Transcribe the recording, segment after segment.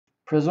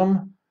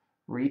Prizm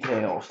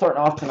Retail.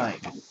 Starting off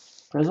tonight.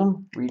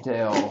 Prizm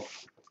Retail.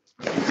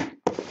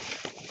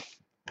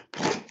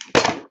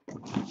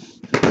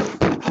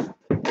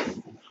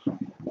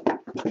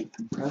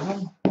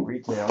 Prizm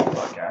Retail. Good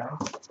luck, guys.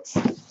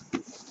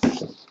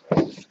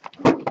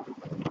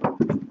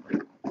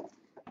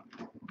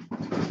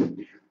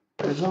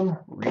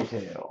 Prizm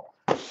Retail.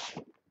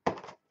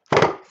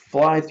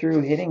 Fly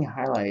through hitting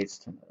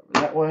highlights.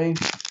 That way.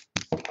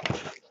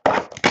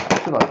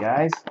 Good luck,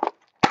 guys.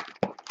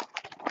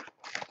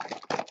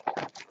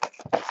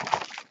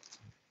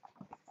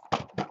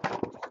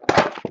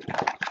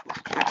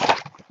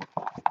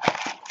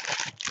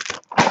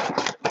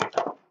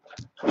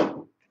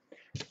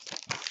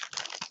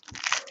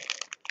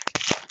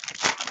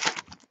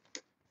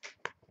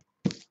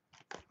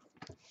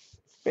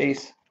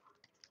 Base.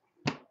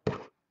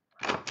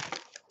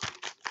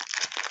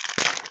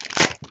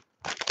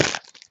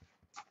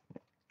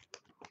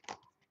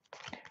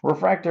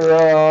 Refractor,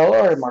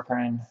 Lord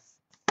Markran.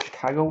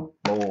 Chicago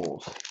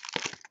Bulls.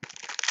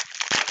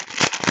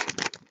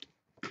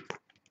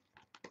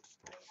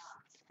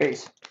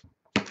 Base.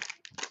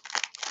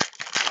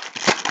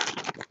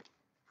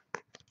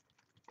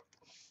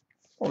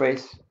 Or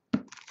base.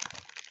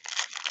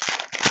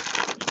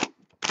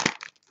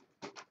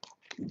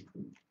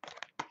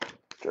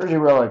 Jersey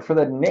relic for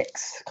the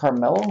Knicks.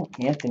 Carmelo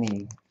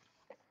Anthony.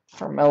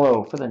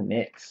 Carmelo for the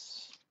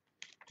Knicks.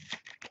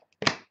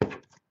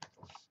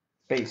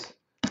 Base.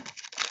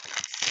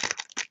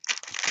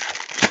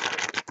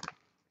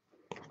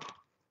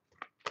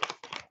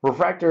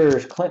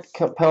 Refractors, Clint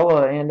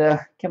Capella and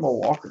Kemba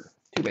Walker.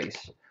 2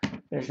 base.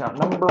 Finish out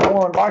number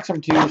 1. Box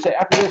number 2. Say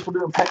after this we'll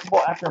do impeccable.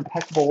 After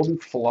impeccable we'll do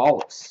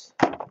flawless.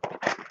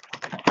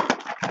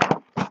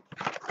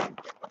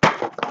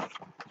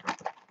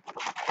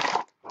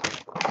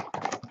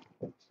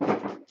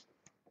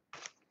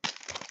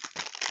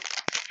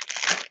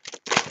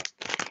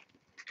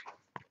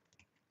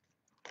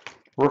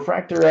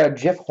 Refractor,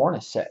 Jeff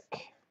Hornacek.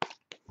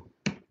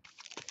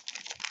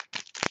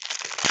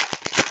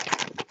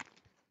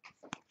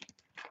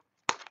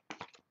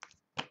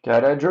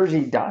 Got a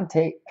jersey,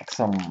 Dante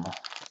Exum.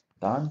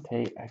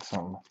 Dante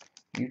Exum.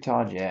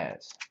 Utah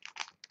Jazz.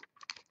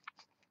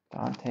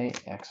 Dante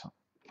Exum.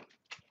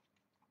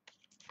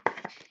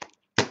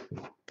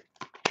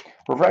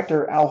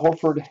 Refractor, Al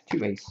Horford, 2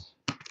 base.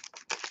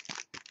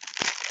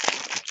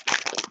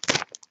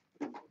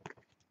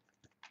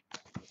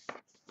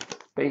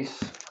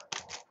 Base.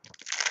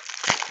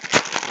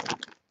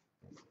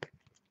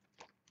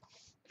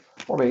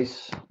 Or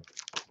base.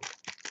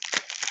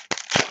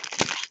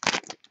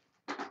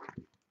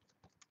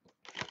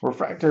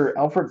 Refractor,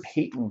 Alfred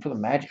Payton for the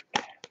Magic.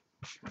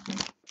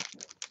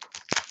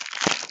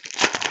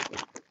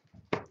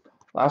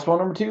 Last one,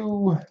 number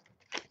 2.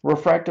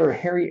 Refractor,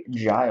 Harry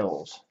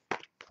Giles.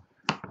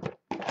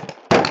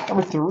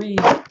 Number 3.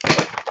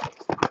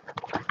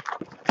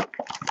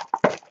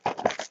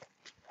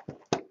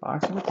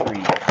 Box number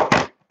 3.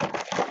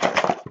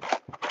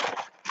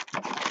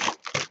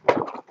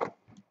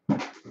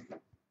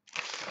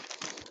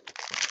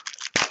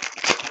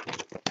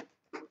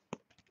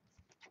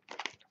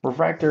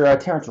 Refractor,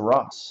 Terrence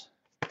Ross.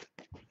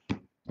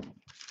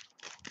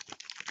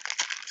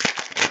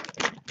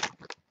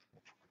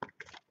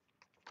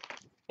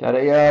 Got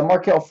a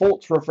Markelle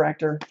Fultz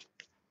refractor.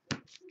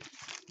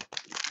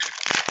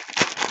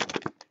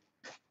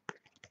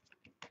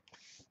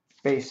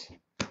 Base.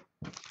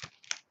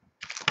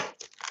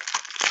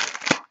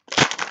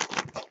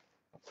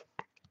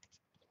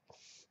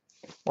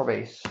 Or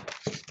base.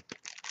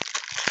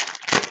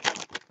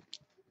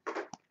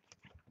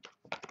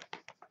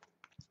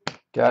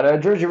 Got a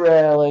jersey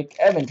relic,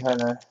 Evan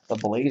Turner, the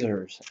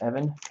Blazers.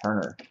 Evan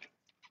Turner.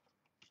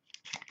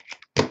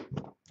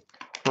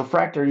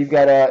 Refractor, you've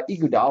got a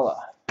Iguodala.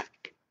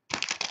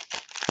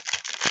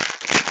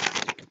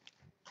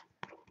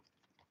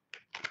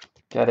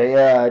 Got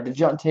a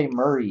DeJounte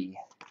Murray.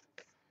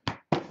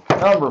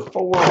 Number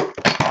 4.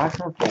 Box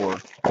number 4.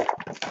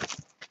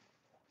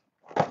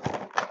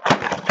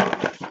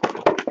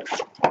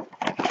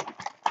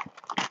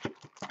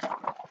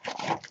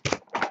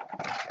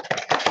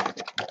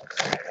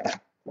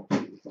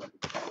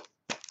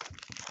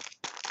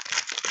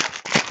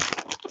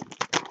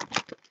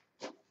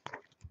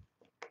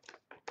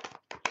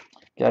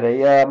 Got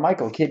a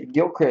Michael Kidd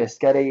Gilchrist.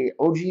 Got a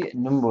OG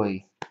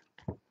Numboy.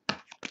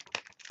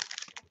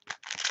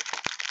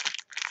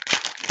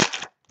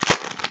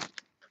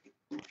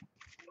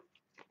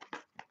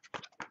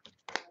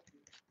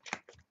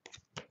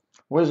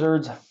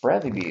 Wizards,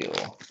 Bradley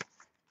Beal.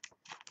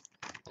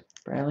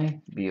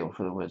 Bradley Beal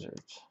for the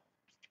Wizards.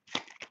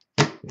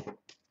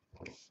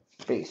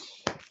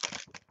 Base.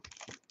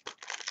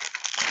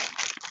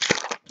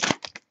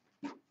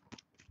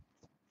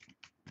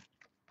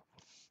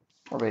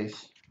 Or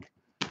base.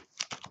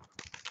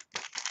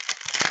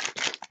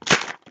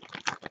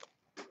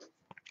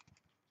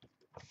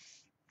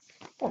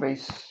 Or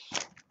base.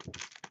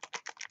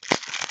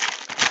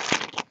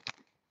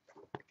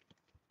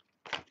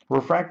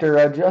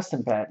 Refractor,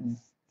 Justin Patton.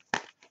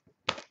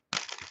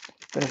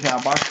 Finishing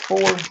out box 4.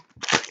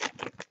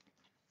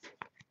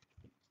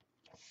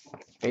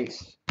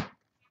 Base.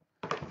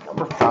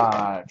 Number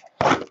 5.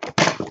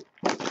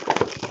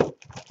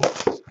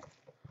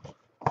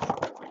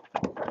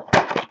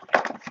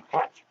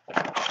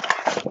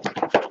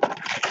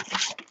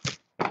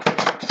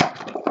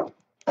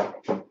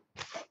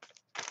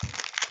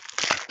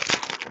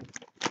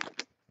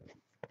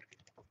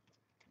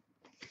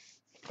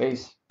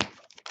 Base.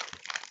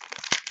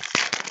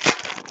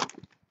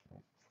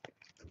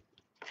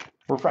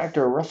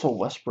 Refractor, Russell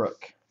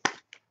Westbrook.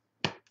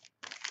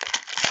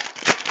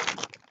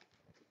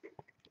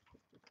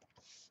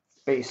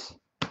 Base.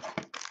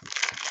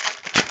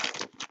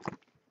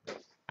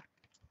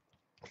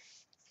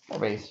 More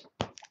base.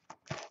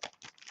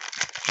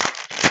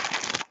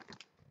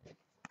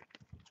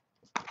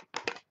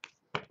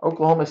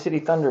 Oklahoma City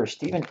Thunder,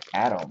 Steven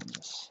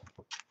Adams.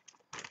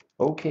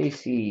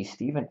 OKC,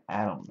 Steven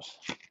Adams.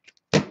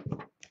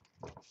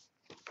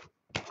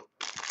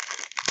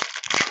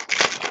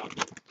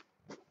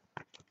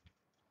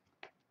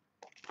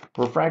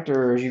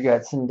 Refractors, you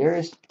got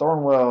Sindarius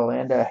Thornwell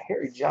and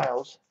Harry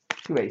Giles,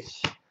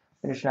 2-base.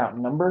 Finishing out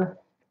number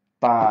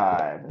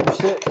 5. Number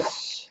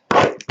 6.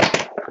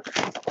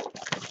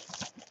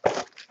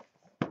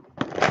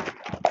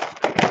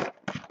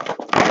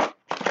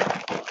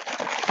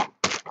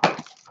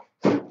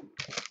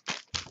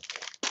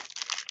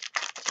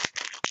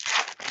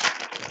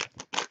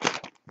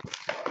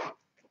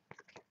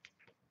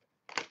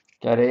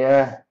 Got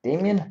a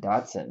Damian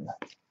Dotson.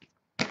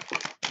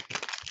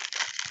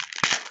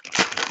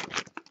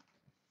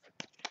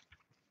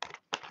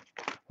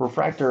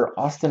 Refractor,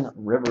 Austin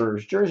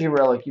Rivers. Jersey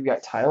relic, you've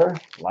got Tyler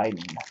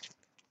Lydon.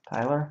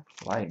 Tyler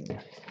Lydon.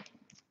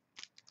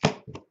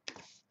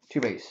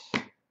 2-base.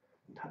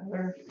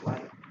 Tyler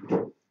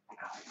Lydon.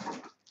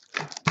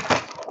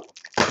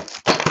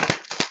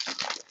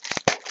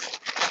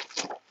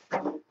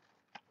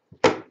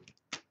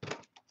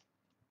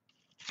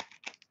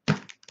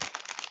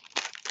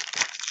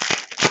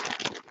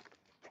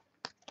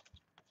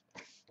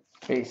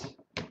 Base.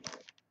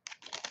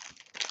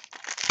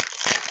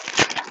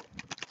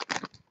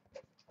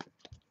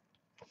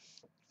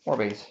 More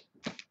base.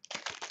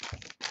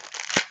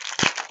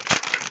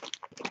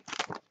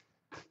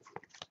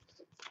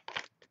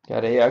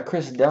 Got a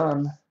Chris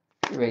Dunn,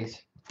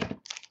 2-base.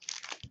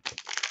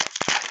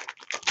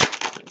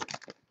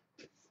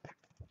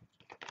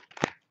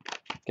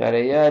 Got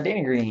a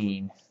Danny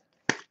Green.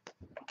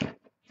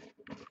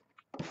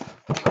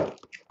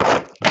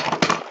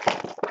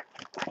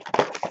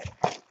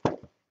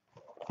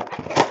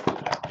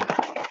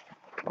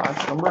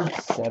 Box number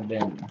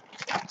 7.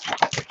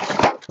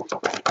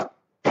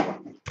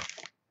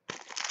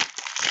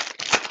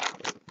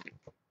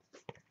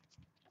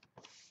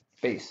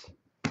 Base.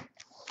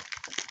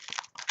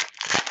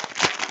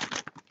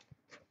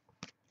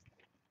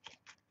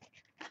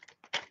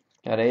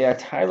 Got a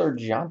Tyler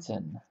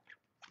Johnson.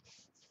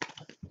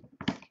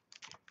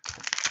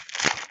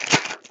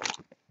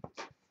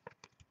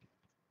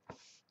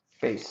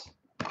 Base.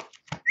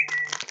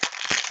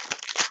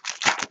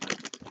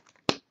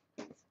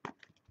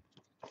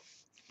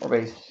 Or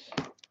base.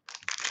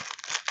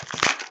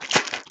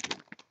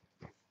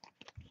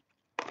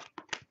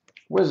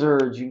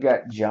 Wizards, you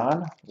got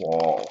John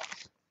Wall.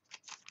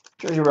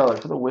 Jersey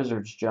relic for the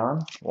Wizards,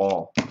 John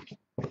Wall.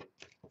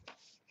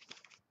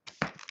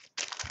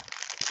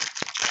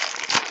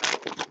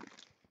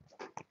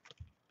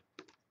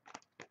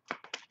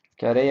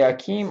 Got a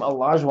Akeem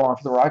Olajuwon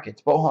for the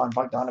Rockets, Bojan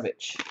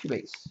Bogdanovic,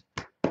 2-base.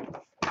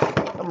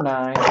 Number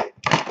 9.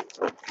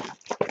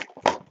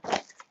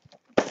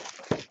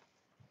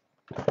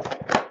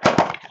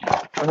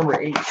 Or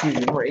number 8, excuse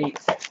me, number 8.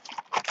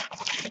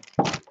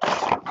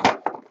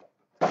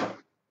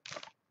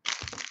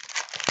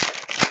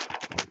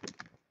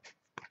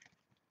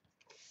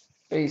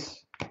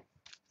 Base.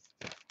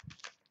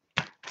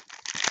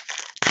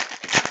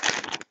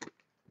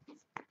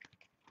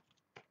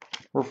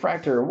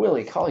 Refractor,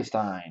 Willie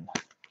Cauley-Stein.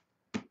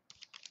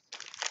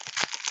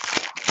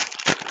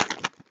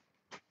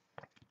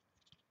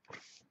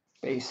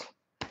 Base.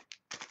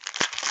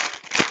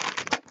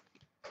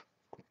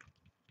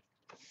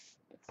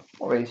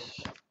 Or base.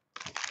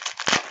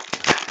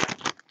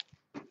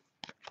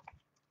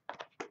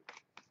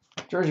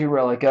 Jersey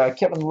relic,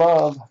 Kevin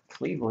Love,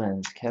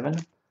 Cleveland, Kevin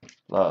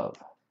Love.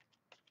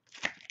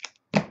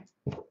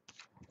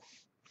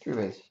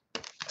 3-base.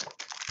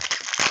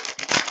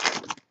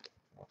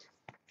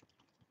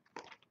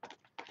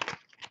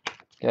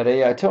 Got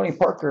a Tony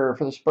Parker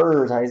for the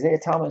Spurs, Isaiah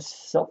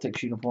Thomas,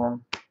 Celtics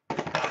uniform.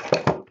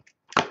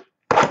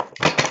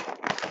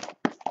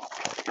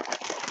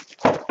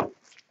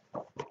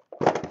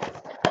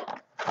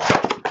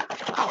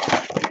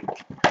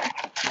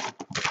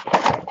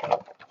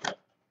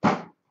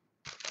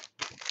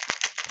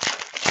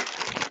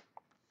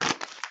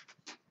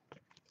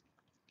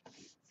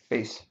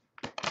 Base.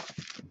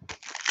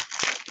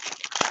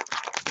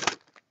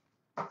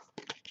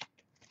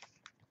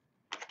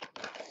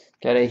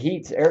 Got a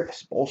Heat's Eric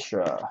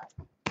Spoelstra.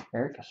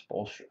 Eric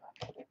Spoelstra.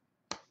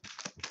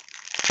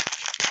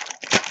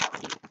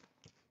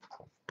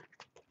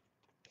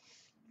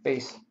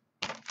 Base.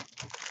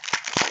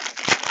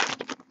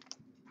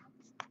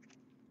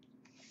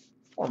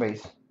 Or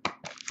base.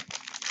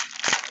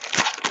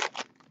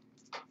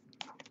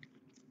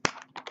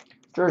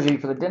 Jersey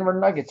for the Denver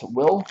Nuggets,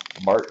 Will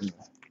Barton.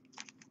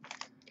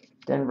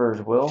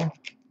 Denver's Will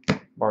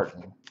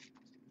Barton.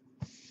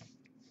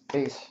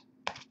 Base.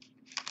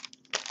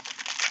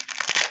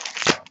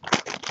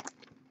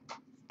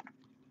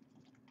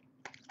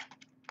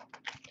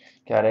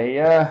 Got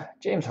a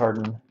James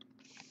Harden.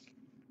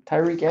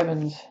 Tyreek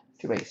Evans,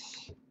 2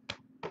 base.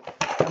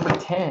 Number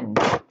 10.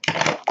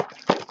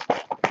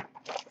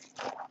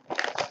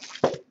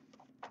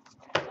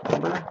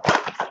 Number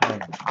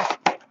 10.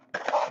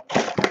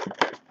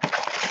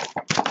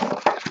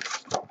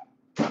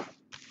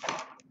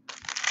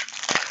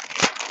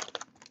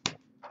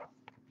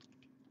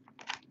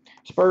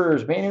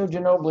 Spurs, Manu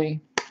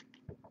Ginobili.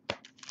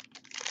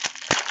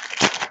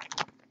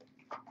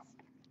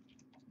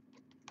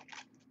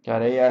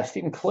 Got a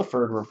Stephen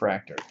Clifford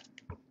refractor.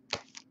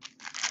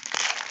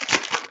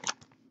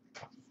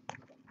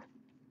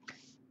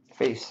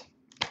 Base.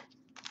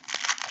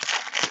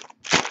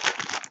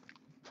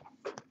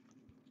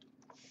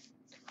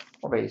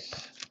 Or base.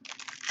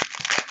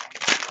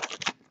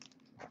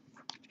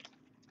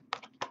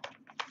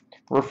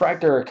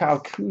 Refractor, Kyle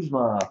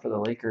Kuzma for the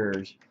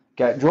Lakers.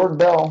 Got Jordan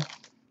Bell.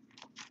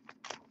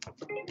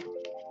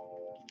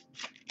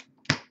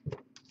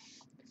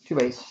 2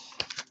 base.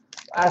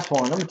 Last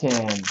one, number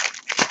 10.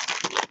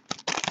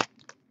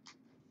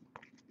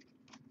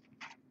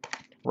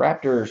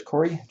 Raptors,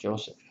 Corey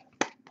Joseph.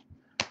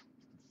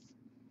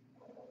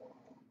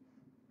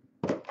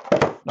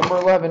 Number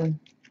 11.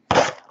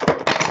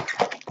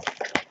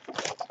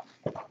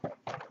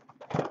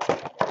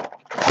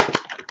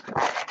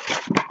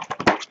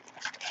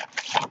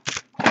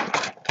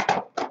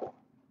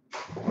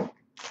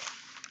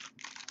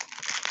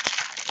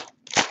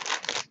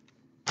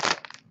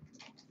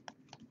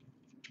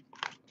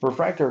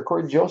 Refractor,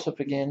 Corey Joseph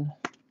again.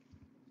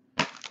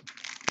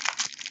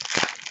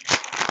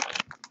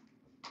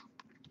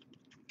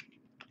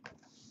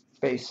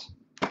 Base.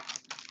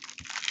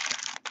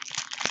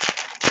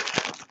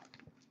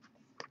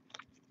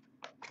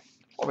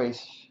 Or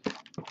base.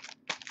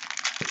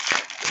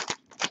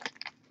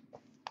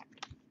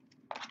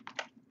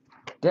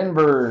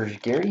 Denver's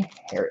Gary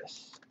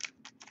Harris.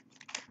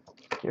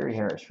 Gary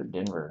Harris for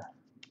Denver.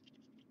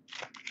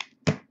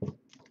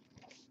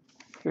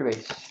 3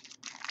 base.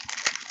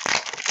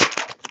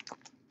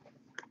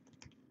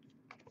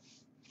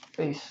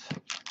 Base.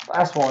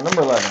 Last one,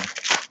 number 11.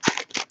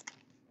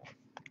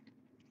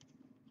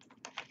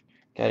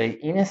 Got a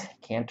Enes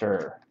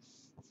Kanter.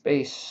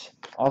 Base.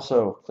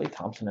 Also, Klay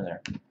Thompson in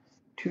there.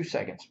 2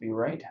 seconds. Be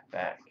right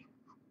back.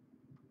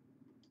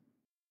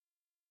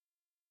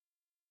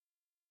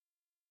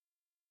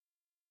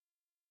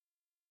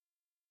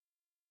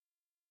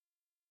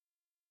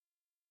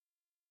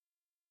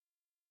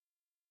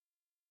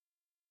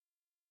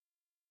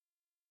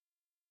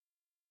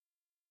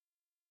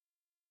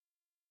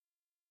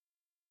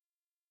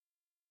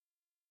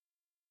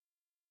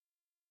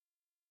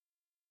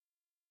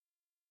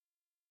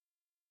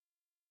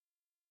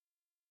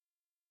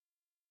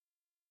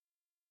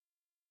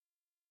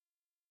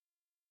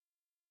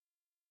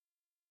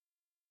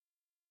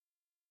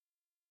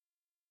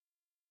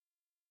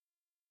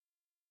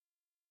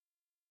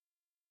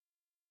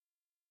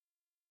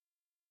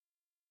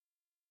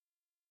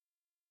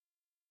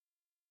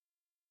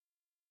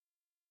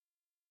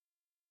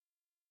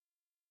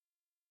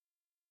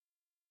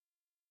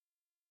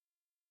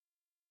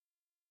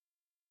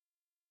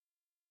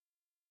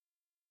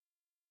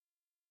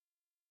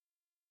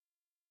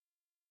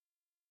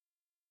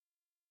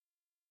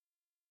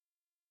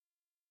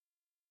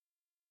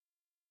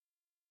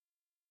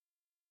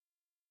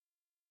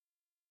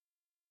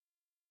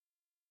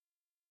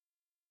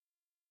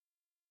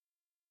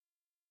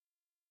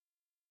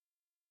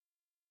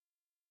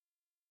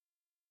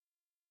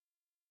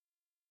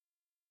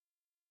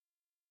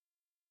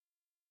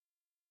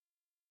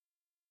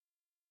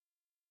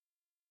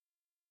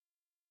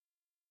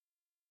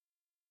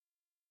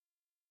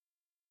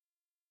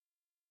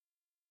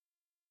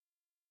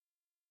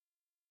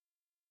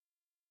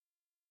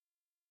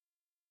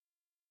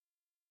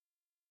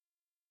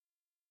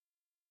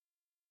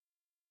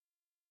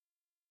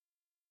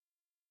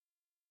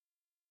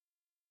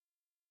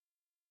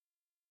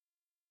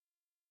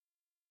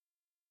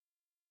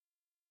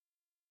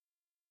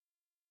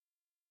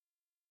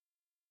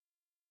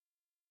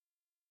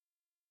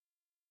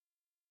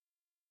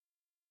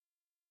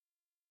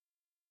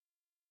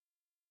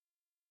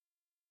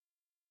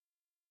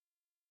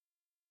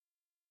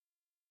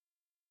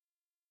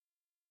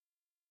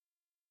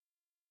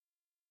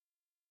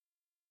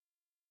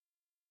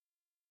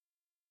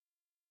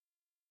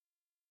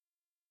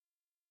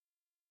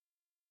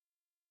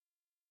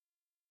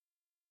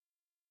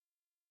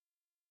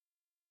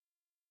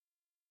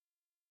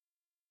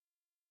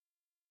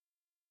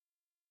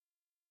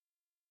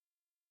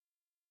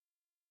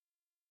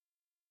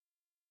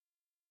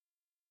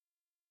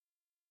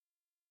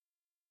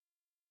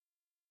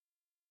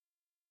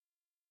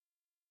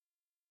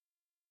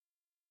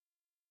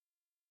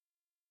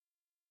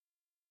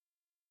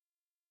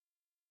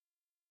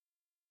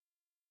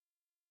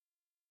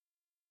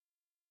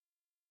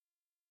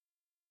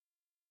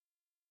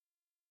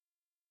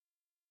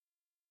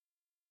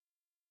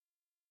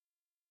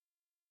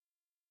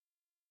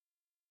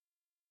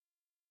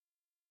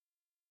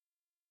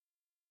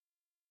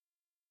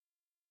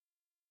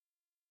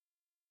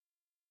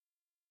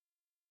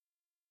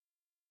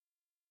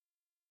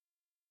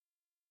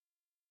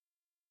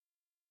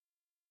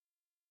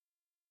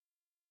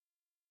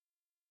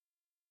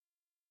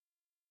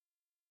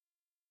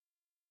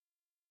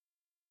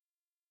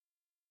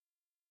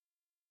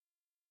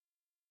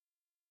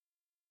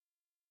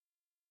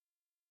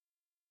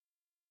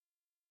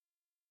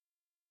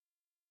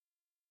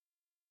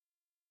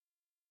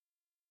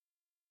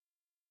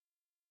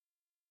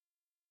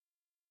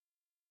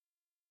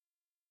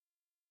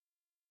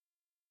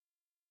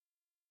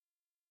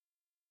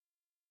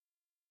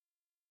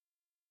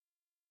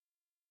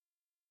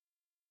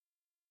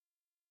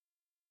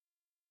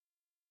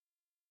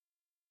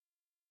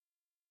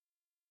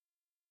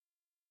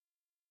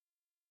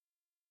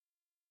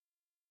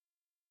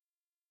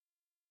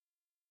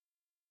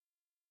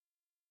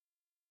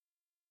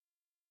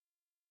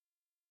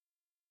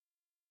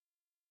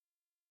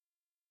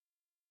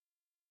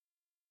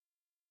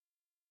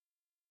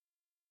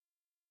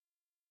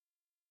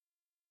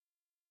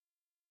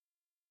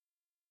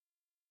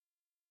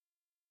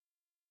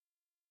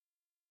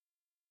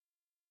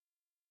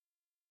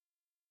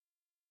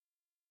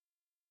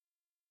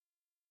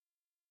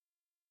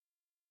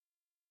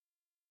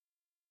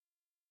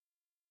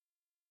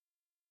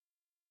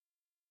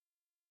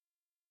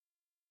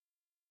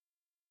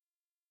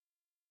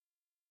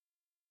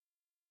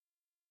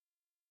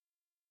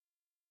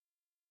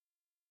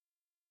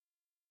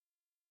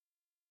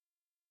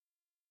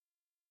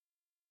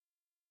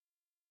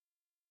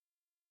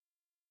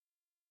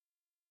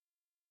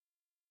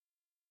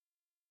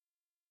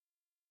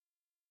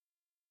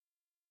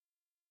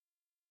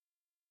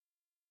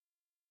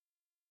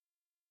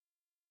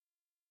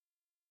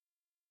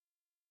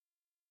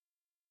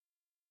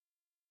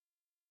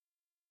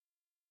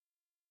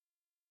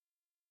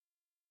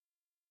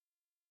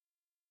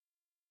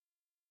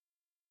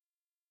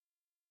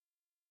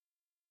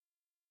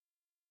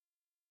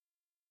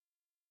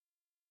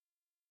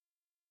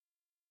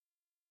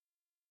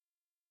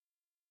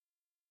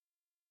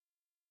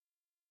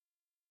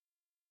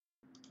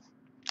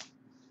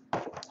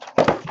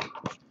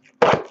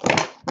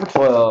 Number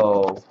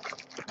 12.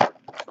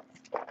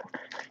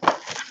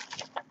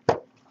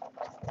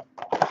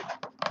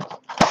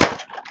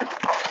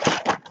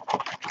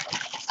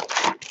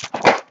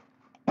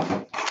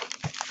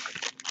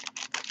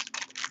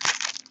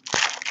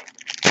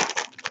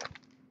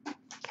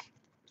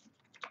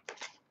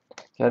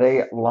 Got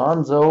a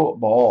Lonzo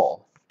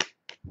Ball.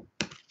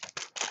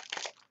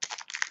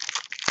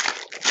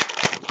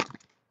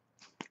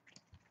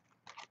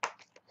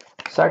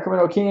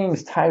 Sacramento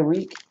Kings,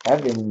 Tyreek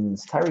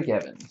Evans.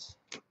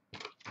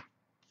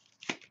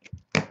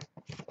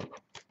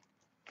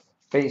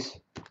 Base.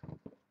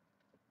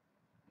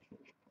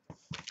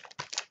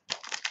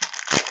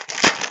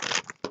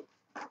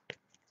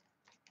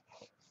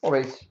 Or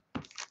base.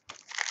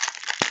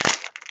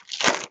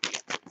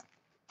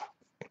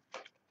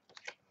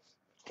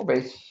 Or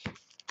base.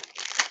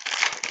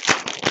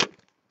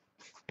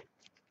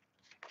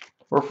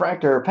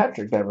 Refractor,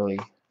 Patrick Beverly.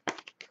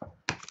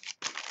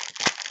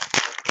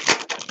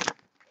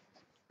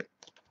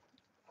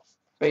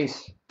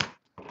 Base.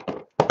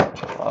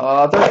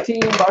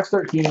 13, box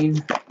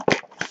 13.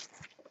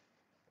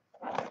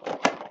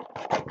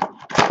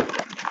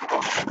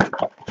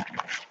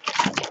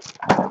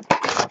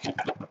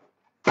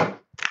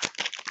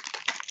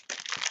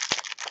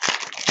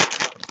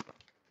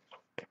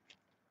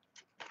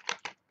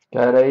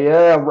 Got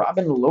a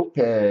Robin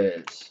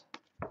Lopez.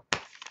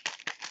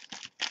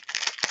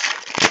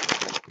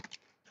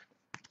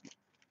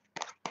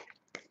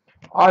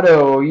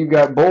 Auto, you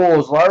got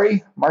Bulls,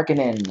 Larry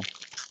Markkinen.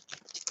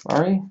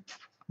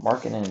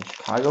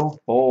 Chicago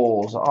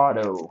Bulls,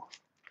 auto.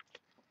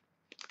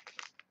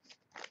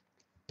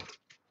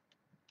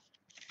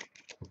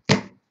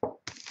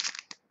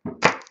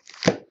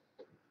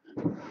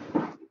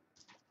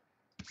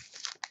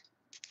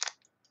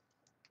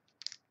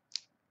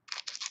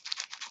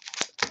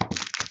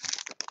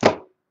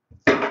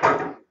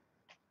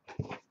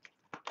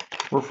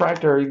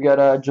 Refractor, you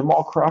got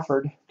Jamal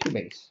Crawford, 2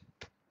 base.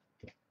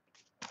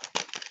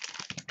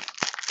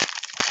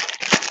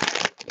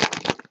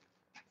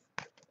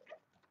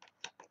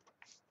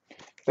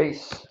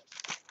 Base.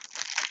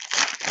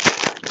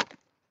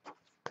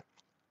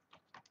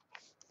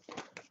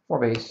 Or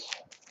base.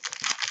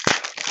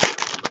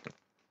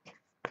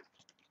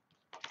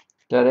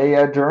 Got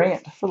a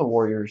Durant for the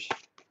Warriors.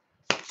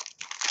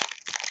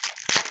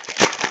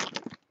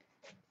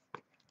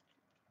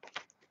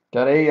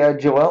 Got a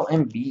Joel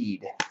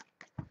Embiid.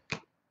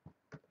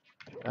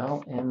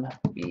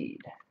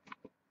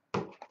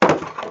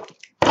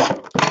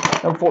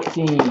 Number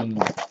 14.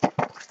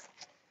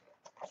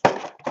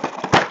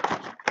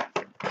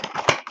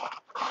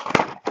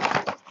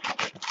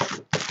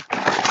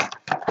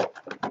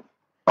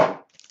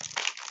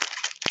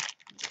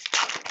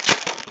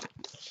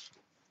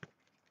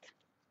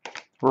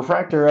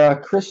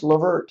 Refractor, Chris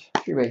Levert,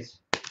 3 base.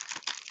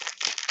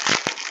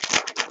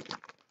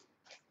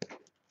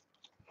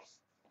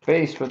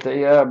 Base with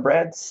a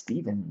Brad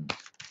Stevens.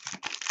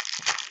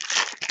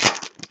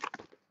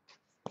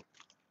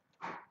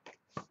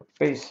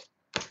 Base.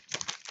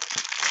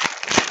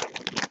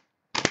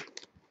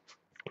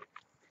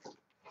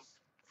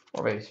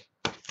 Or base.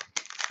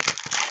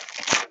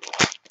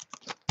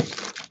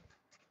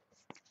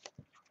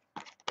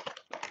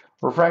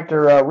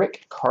 Refractor,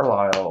 Rick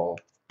Carlisle.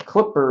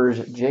 Clippers,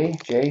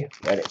 J.J.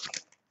 Redick.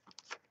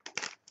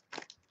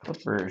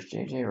 Clippers,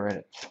 J.J.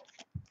 Redick.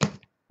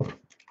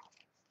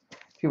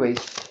 2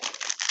 base.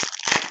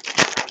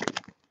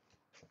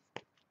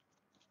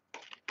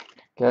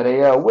 Got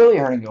a Willie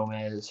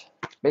Hernangomez.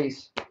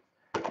 Base.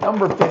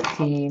 Number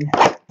 15.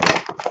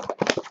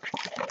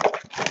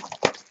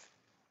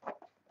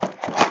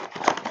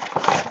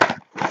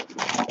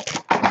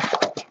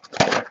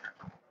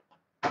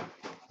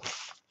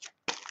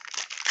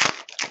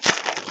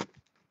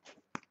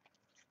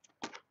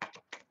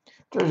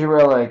 Jersey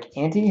relic,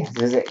 Ante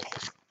Zizic.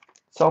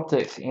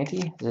 Celtics,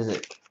 Ante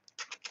Zizic.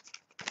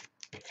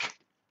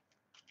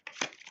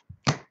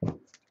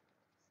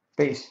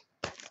 Base.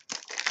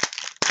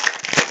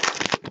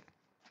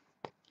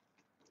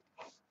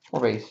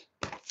 Or base.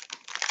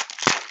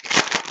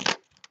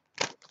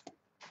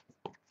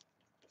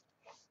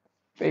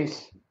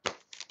 Base.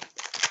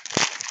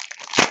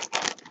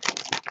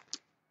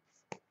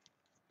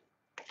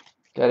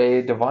 Got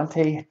a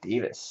Devontae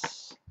Davis.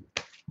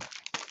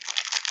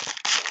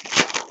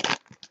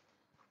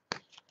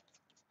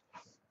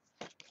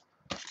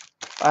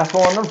 Last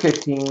one, number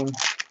 15.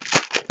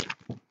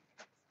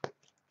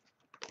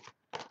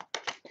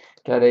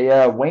 Got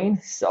a Wayne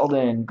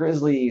Selden,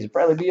 Grizzlies,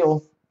 Bradley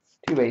Beal,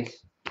 2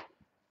 base.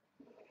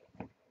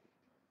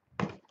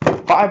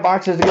 5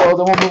 boxes to go.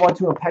 Then we'll move on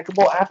to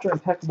impeccable. After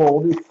impeccable,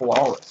 we'll do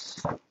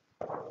flawless.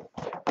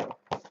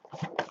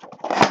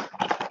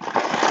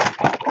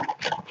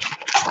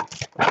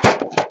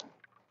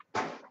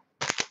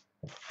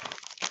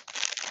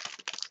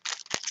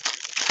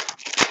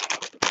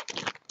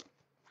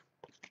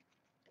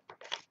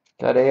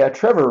 Got a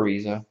Trevor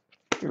Ariza,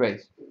 3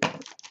 base.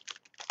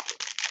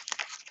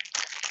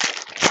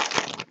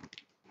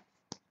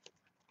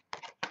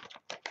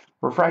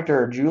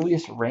 Refractor,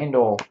 Julius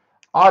Randle.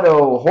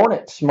 Auto,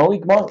 Hornets,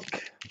 Malik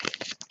Monk.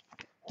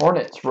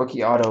 Hornets,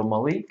 rookie auto,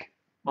 Malik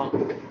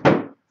Monk.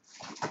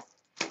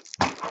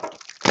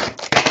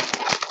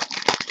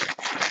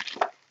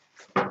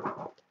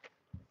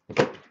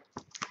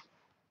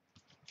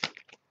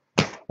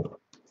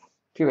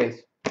 Two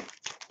base.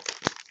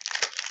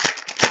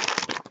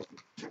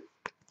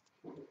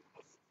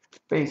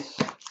 Base.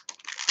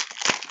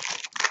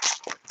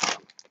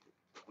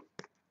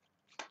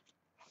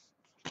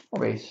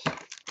 More base.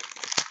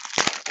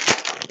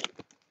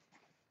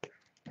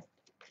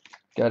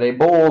 Got a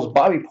Bulls,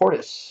 Bobby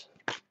Portis.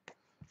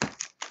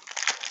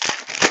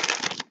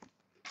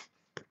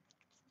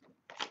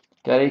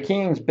 Got a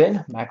Kings,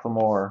 Ben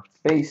McLemore.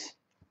 Base.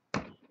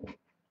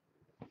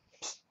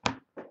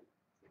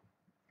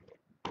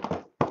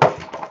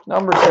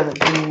 Number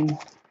 17.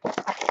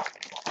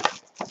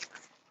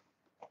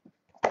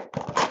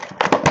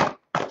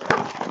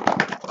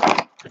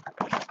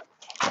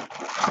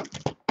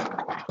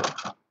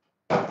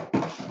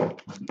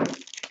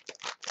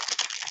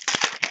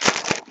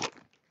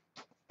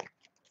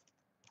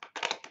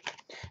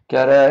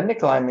 Got a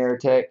Nikolai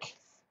Mirotic.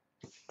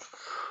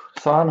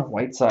 Son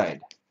Whiteside.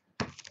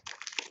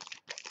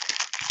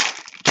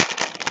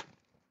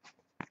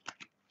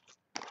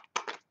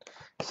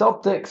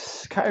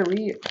 Celtics,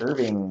 Kyrie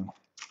Irving.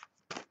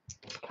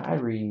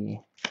 Kyrie.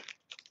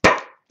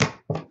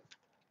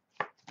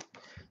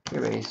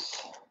 Your base.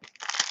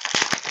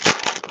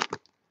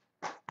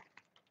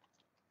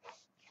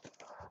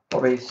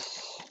 More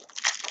base.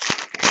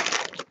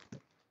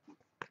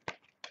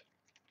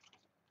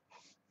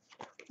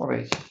 More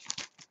base.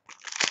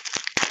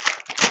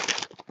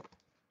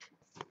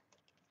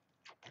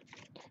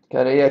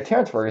 Got a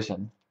Terrence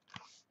Ferguson.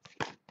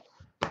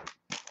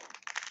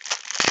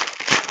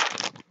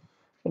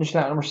 Finishing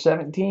out number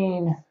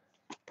 17.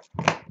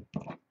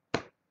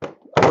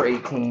 Number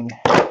 18.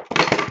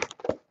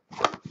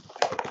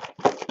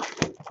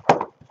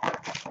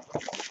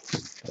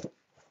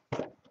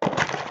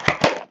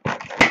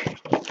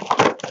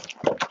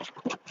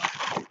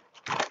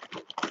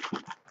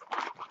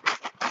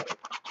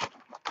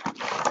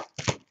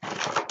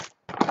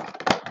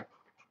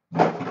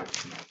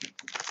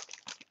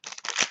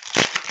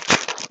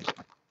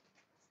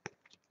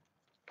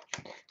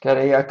 Got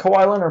a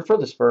Kawhi Leonard for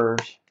the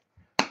Spurs.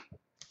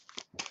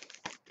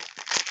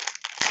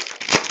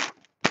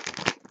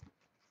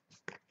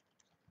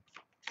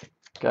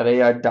 Got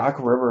a Doc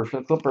Rivers for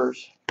the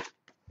Clippers.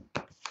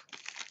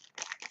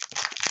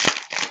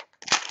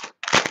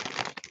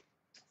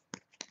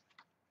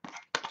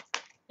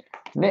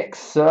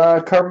 Knicks,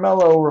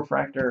 Carmelo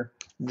Refractor.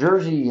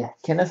 Jersey,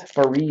 Kenneth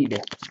Fareed.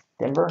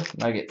 Denver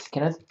Nuggets,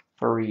 Kenneth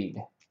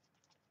Fareed.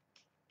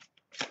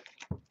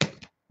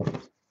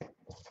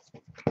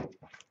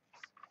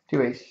 Two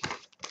base.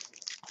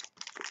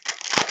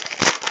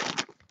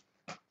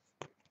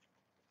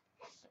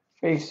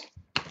 Base.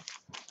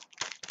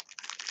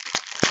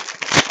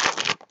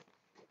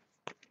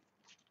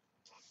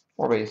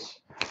 Four base.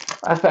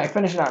 Last pack,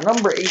 finishing out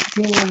number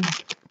 18.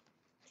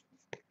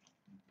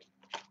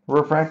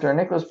 Refractor,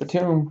 Nicholas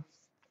Batum.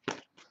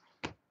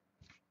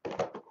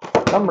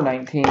 Number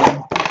 19.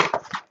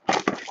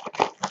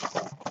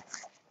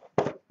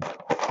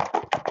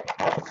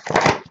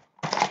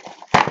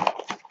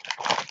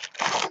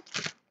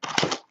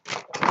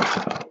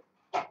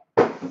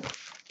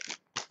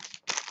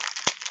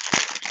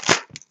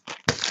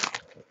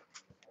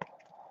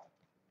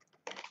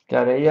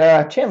 Got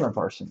a Chandler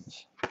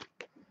Parsons.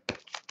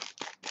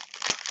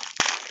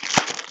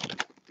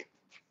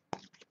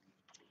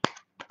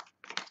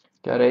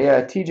 Got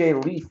a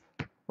TJ Leaf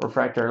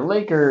Refractor.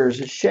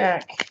 Lakers,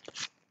 Shaq.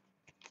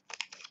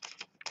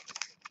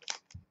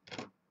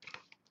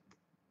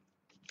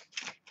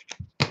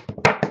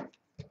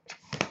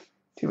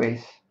 Two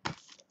base.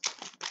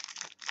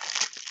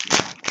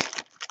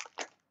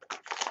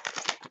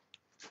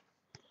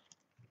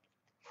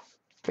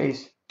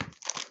 Base.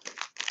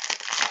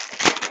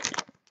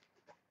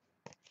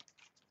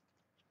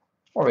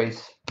 Or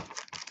base.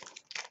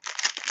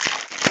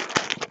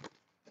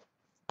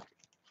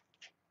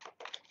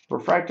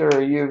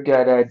 Refractor, you've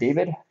got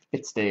David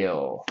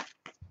Fitzdale.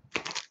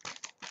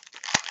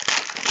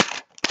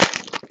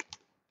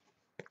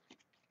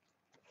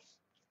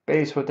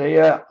 Base with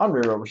a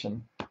Andre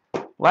Roberson.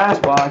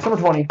 Last box, number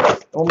 20.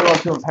 We'll move on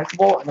to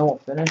Impeccable, and then we'll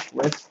finish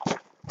with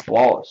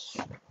Flawless.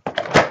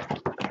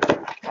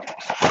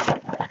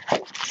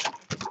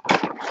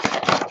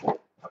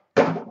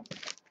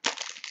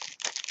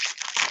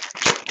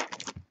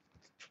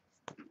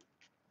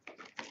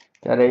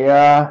 Got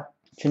a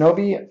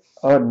Shinobi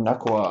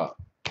Onakwa.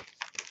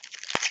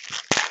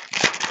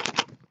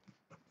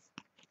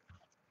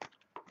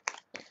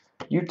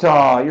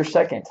 Utah, your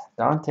second.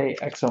 Dante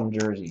Exum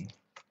jersey.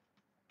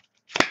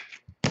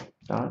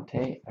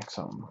 Dante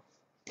Exum.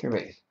 Your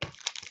base.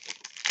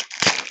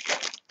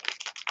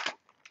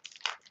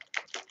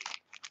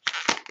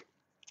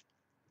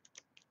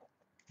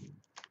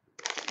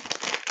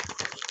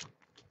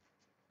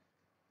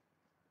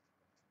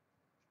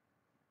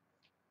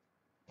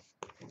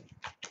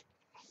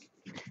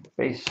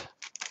 Base.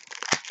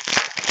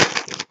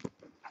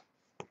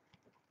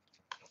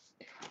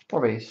 4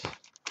 base.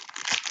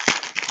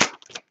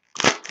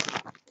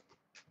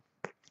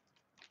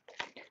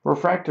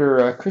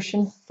 Refractor,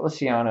 Christian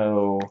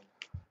Feliciano.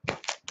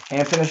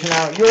 And finishing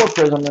out your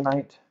Prizm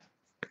tonight.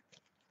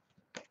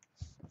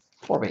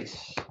 4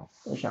 base.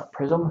 Finishing out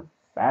Prizm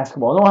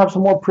basketball. And we'll have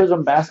some more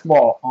Prizm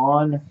basketball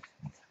on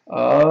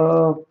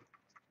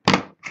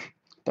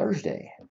Thursday.